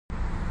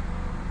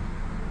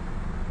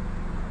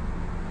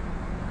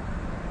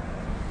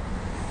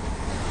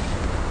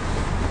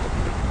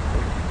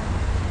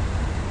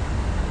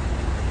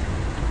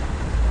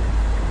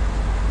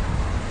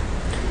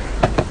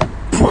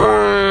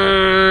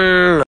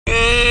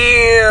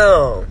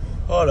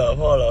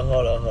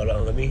hold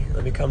on. Let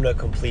me come to a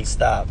complete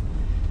stop.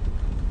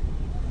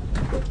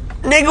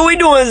 Nigga, we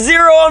doing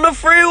 0 on the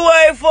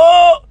freeway,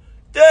 fool.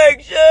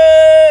 Take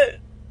shit.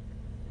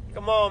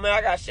 Come on, man.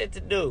 I got shit to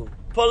do.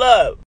 Pull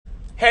up.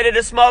 Headed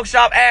to Smoke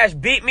Shop Ash.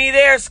 Beat me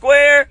there,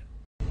 square.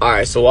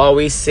 Alright, so while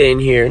we sitting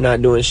here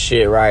not doing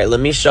shit, right? Let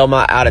me show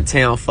my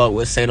out-of-town folk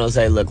what San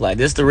Jose look like.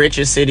 This the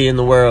richest city in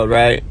the world,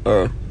 right?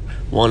 Or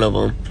one of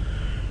them.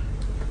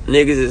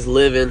 Niggas is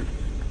living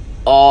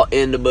all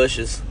in the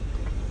bushes.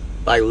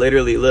 Like,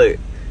 literally, look.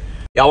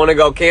 Y'all want to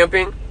go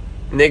camping?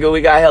 Nigga,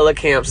 we got hella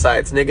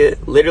campsites, nigga.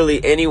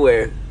 Literally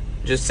anywhere.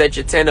 Just set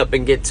your tent up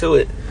and get to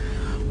it.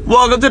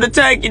 Welcome to the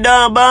tank, you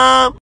dumb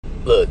bum.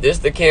 Look, this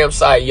the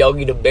campsite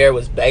Yogi the Bear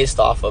was based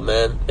off of,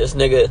 man. This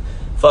nigga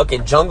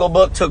fucking Jungle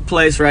Book took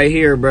place right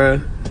here,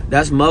 bro.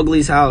 That's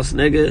Mowgli's house,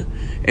 nigga.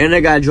 And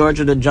they got George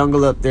of the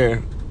Jungle up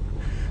there.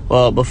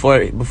 Well,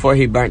 before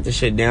he burnt the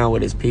shit down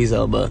with his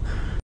piezo, but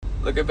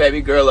look at baby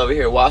girl over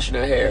here washing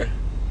her hair.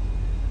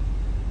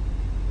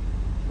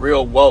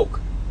 Real woke.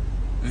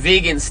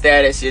 Vegan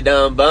status, you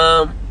dumb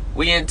bum.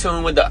 We in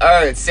tune with the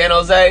earth. San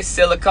Jose,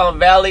 Silicon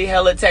Valley,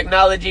 hella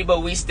technology,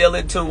 but we still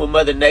in tune with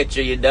Mother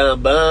Nature, you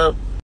dumb bum.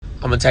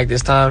 I'm gonna take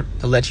this time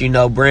to let you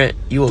know, Brent,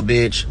 you a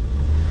bitch.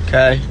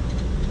 Okay?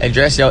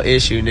 Address your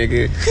issue,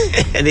 nigga.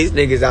 And these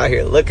niggas out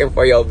here looking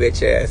for your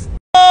bitch ass.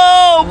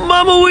 Oh,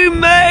 mama, we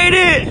made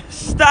it.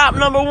 Stop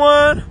number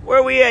 1.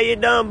 Where we at, you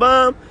dumb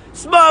bum?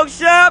 Smoke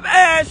Shop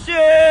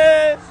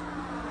Ashes.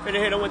 Finna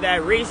hit him with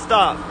that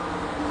restock.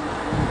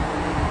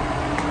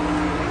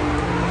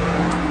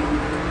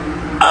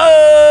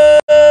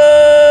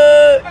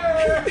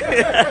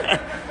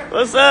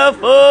 What's up,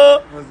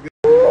 fool?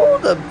 Ooh,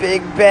 the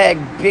big bag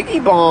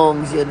biggie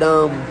bongs, you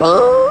dumb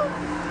bum.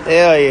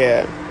 Hell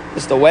yeah.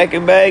 It's the wake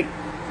and bake?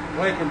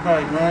 Wake and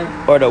bake,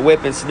 man. Or the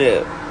whip and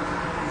snip?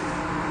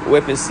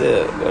 Whip and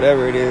sip,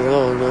 whatever it is, I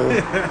don't know.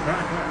 The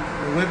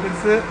whip and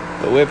sip?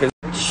 The whip and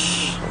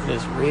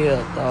it's real,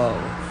 though.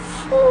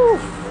 Whew.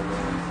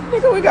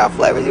 Nigga, we got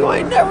flavors you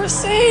ain't never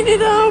seen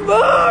it on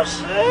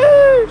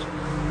bullshit.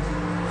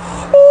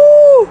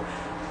 Whew.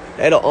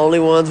 They the only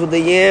ones with the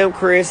yam,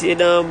 Chris, you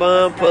dumb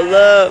bum. Pull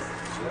up.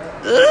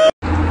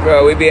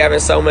 Bro, we be having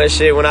so much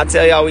shit. When I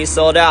tell y'all we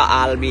sold out,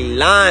 I'll be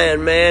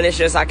lying, man. It's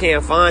just I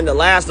can't find the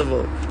last of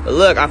them. But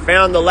look, I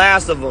found the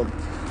last of them.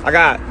 I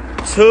got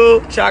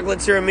 2 chocolate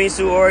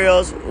tiramisu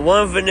Oreos,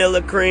 1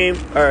 vanilla cream,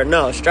 or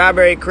no,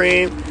 strawberry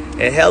cream,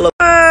 and hella.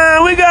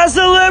 We got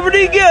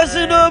celebrity guests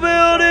in the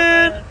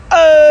building.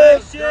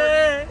 Take shit,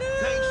 man.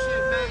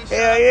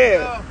 Hell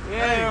yeah.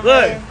 Yeah,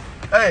 look. man.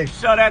 Hey,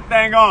 Shut that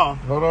thing off.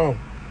 hold on.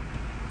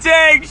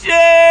 Take shit.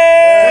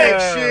 Take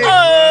shit,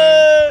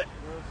 man.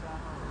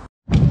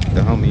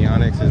 The homie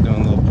Onyx is doing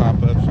a little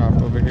pop-up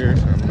shop over here,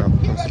 so I'm about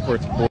to come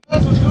support the boy.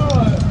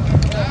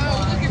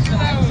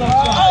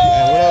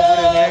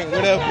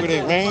 What up with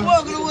it, man?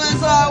 Welcome to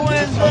Westside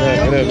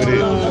Wednesday. What up with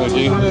it, OG?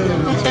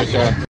 Check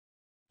y'all.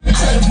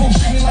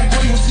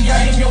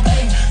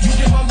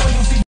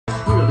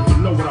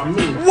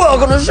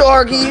 Welcome to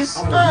Sharkies.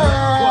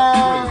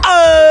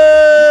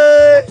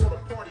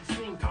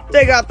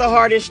 They got the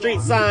hardest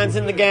street signs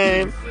in the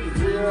game.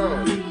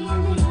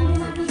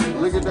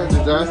 Look at that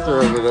disaster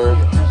over there.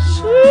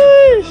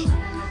 Sheesh.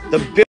 The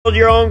build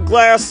your own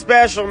glass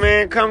special,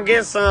 man. Come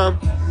get some.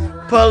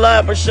 Pull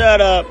up or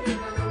shut up.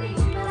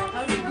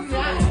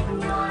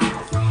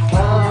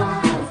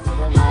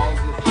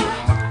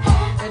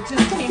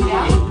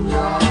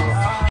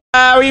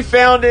 Ah, we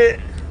found it.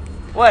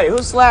 Wait,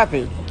 who's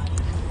slapping?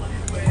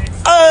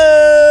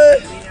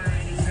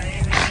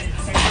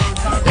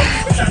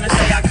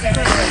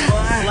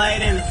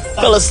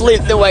 Fell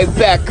asleep the way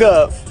back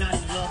up.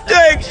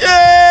 Take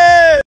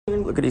shit!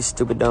 Look at these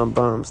stupid dumb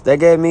bums. They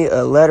gave me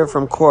a letter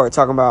from court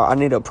talking about I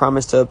need a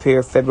promise to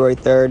appear February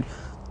 3rd,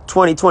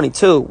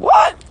 2022.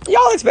 What?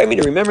 Y'all expect me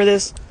to remember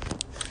this?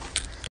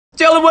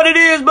 Tell them what it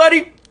is,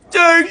 buddy.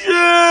 Take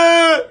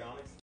shit!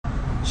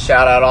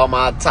 Shout out all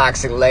my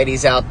toxic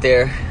ladies out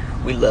there.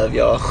 We love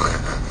y'all.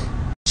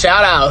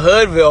 Shout out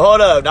Hoodville.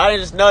 Hold up. I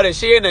just noticed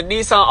she in the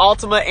Nissan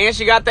Altima and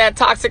she got that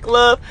toxic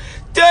love.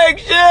 Take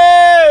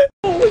shit!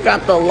 We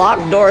got the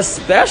locked door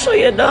special,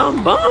 you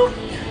dumb bum.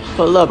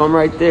 Pull up, I'm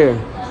right there.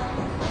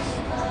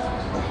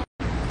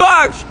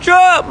 Box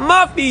Truck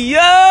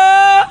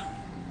Mafia!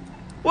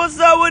 What's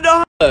up with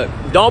the hood?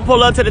 Don't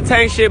pull up to the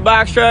tank shit,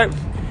 Box Truck,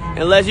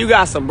 unless you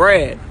got some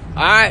bread.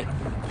 Alright?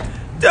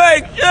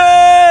 Take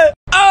shit!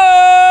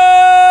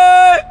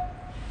 Alright!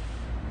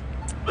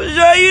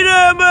 Show you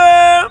that,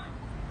 man!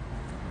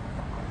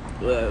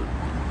 Look.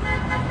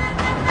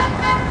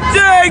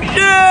 Take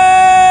shit!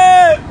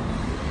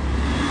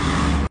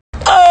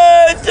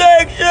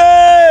 Take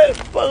shit!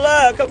 Pull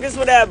up, come get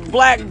some of that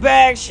black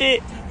bag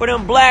shit for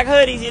them black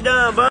hoodies, you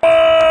dumb, bro.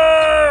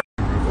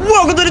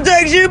 Welcome to the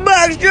Take Shit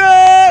Box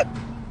Truck!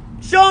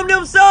 Show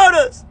them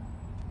sodas!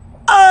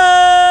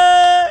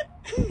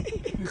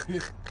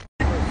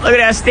 Look at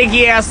that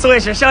stinky ass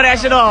swisher, show that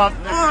shit off.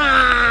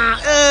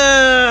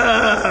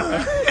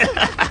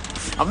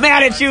 I'm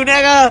mad at you,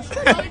 nigga.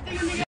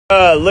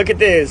 Look at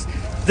this.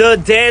 The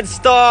dead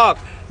stock.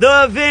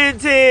 The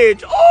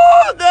vintage.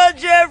 Oh, the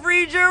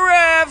Jeffrey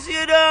Giraffes,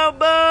 you dumb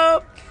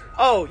bum.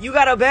 Oh, you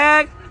got a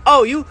bag?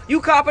 Oh, you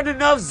copping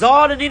enough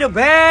Zol to need a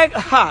bag?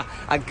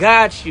 Ha, I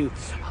got you.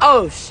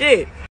 Oh,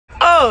 shit.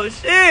 Oh,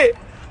 shit.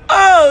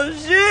 Oh,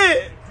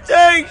 shit.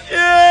 Take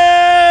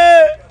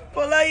shit.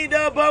 Pull out, you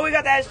dumb bum. We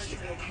got that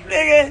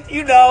nigga,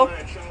 you know.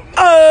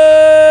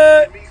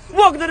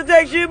 Welcome to the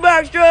Take Shit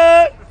Box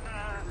Truck.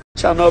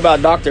 What y'all know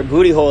about Dr.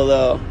 Booty Hole,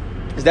 though?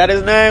 Is that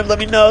his name? Let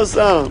me know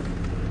some.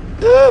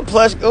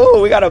 Plush. Ooh,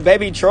 we got a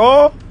baby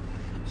troll.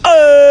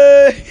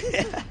 Oh,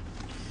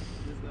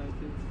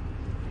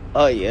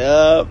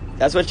 yeah.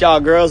 That's what y'all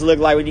girls look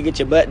like when you get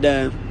your butt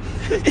done.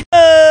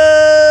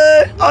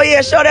 Oh,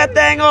 yeah. Show that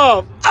thing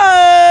off.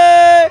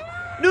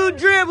 New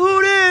drip.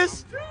 Who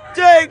this?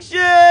 Take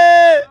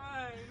shit.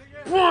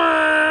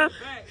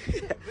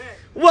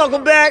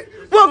 Welcome back.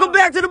 Welcome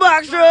back to the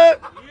box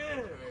truck.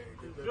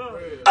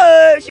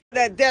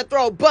 That death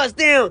row bust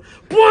down.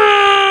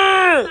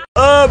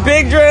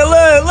 Big Dre,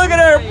 look at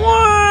her.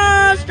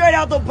 Straight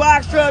out the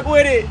box truck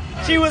with it.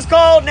 She was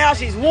cold, now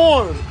she's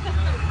warm.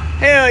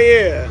 Hell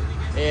yeah.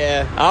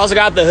 Yeah. I also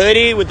got the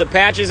hoodie with the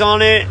patches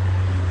on it.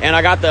 And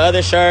I got the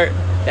other shirt.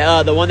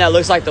 The one that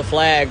looks like the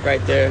flag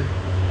right there.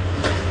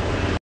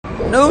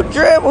 New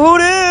drip. Who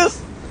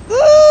this?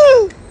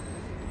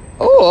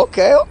 Oh,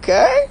 okay.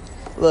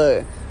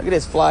 Look at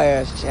this fly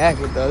ass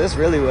jacket though. This is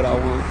really what I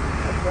want.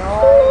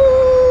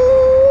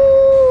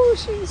 Oh,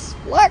 she's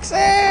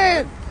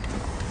flexing.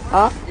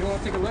 Huh? You want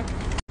to take a look?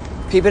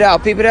 Peep it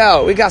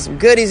out. We got some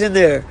goodies in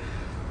there.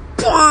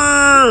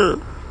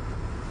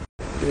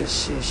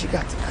 This shit, she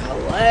got the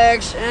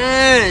collection.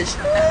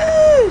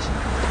 Sheesh.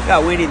 We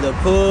got Winnie the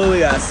Pooh, we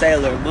got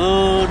Sailor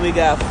Moon, we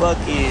got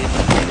fucking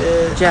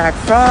Jack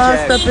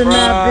Frost up in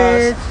that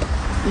bitch.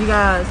 You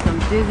got some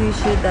Disney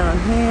shit down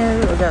here.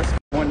 We got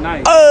One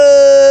night.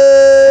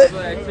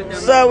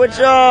 What's up with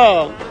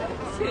y'all?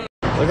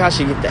 Look how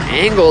she get the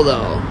angle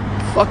though.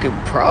 Fucking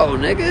pro,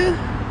 nigga.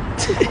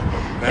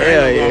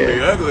 Hell yeah. Gonna be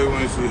ugly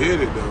when she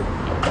hit it though.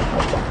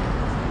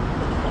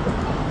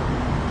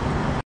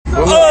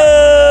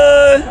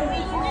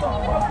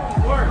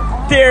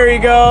 There he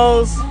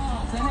goes.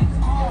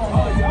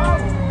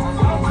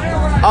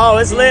 Oh,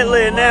 it's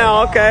lit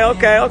now.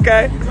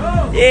 Okay.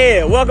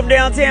 Yeah, welcome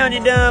downtown,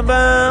 you dumb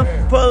bum.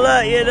 Pull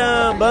up, you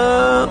dumb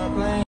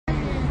bum.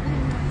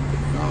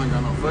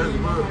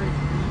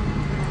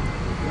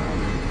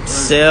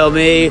 Sell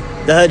me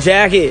the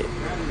jacket.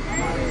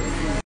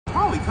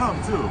 Probably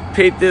come too.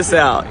 Peep this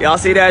out. Y'all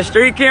see that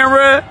street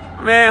camera?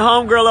 Man,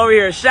 homegirl over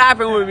here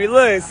shopping with me.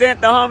 Look,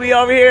 sent the homie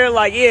over here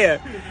like, yeah.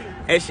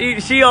 And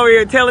she over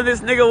here telling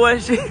this nigga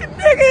what she...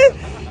 Nigga,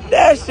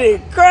 that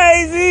shit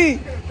crazy.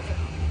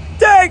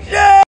 Take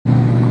shit.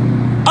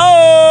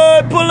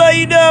 Oh, pull up,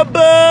 you dumb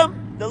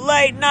bum. The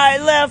late night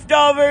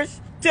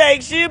leftovers.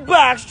 Take shit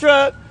box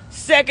truck.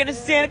 Second to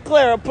Santa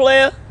Clara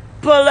player.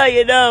 Pull up,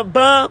 you dumb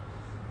bum.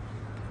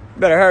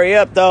 Better hurry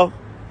up, though.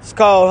 It's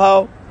cold,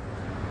 ho.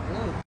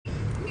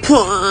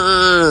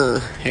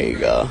 Here you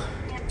go.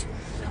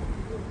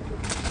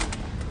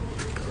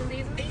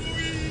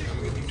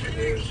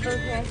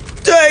 okay.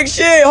 Take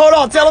shit. Hold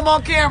on. Tell him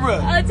on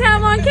camera. Tell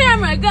him on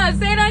camera. Go.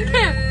 Say it on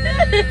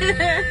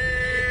camera.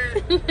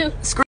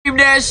 Scream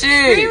that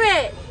shit. Scream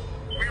it.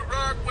 We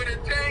rock with a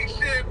take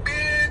shit,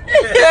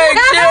 bitch. Take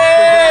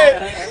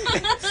shit.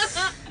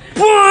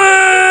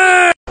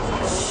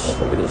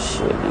 Look at this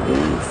shit,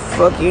 nigga.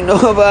 Fuck you know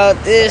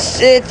about this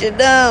shit, you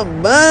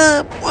dumb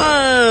bum.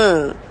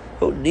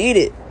 Who need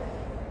it?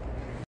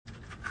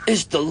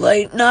 It's the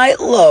late night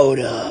load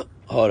up.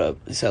 Hold up.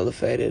 It's hella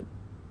faded.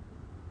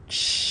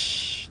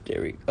 Shh.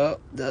 There we go.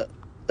 There.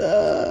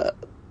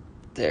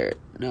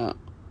 No.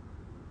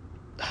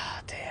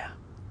 Ah, damn.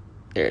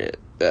 There it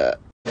is.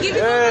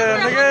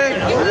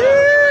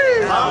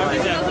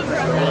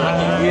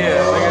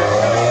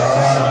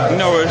 You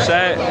know where it's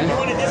at?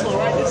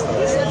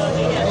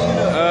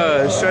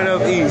 Straight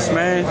up east,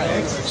 man.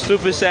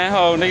 Stupid San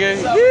Ho,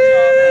 nigga.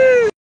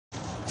 Yeah.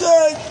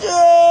 Take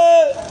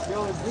shit.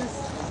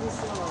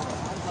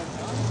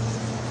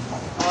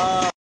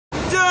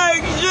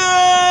 Take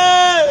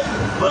shit.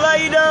 Pull out,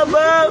 you dumb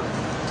bum.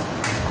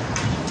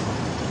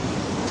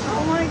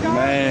 Oh my god.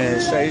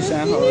 Man, straight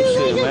San Ho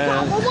shit,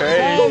 man.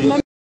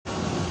 Crazy.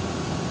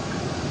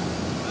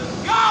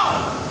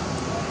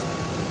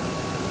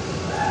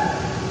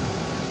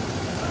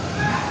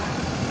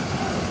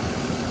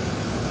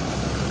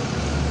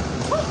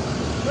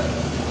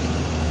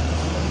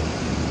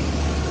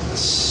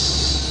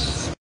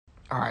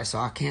 Alright, so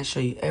I can't show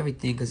you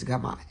everything because it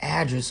got my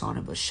address on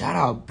it, but shout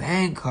out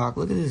Bangkok.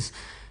 Look at this.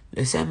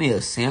 They sent me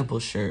a sample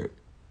shirt.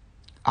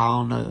 I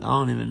don't know. I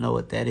don't even know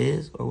what that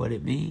is or what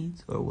it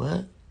means or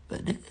what.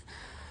 But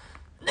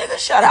nigga,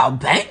 shout out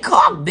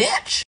Bangkok,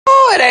 bitch.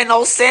 Oh, it ain't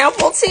no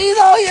sample tee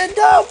though, you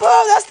dumb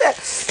bro. That's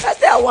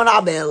that one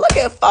I've been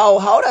looking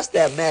for, ho. That's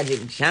that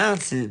Magic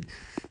Johnson.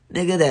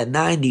 Nigga, that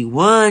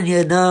 91,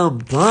 you dumb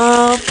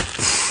bum.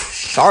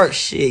 Shark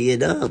shit, you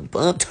dumb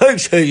bum. Turk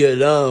shit, you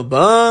dumb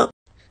bum.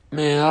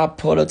 Man, I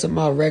pulled up to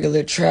my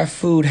regular trap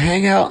food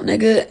hangout,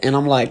 nigga, and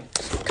I'm like,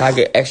 can I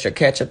get extra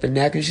ketchup in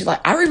that? And she's like,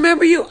 I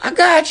remember you. I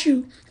got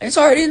you. It's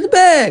already in the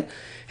bag.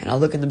 And I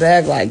look in the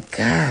bag like,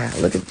 God,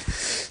 look at,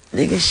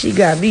 nigga, she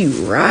got me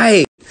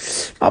right.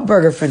 My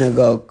burger finna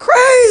go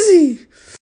crazy.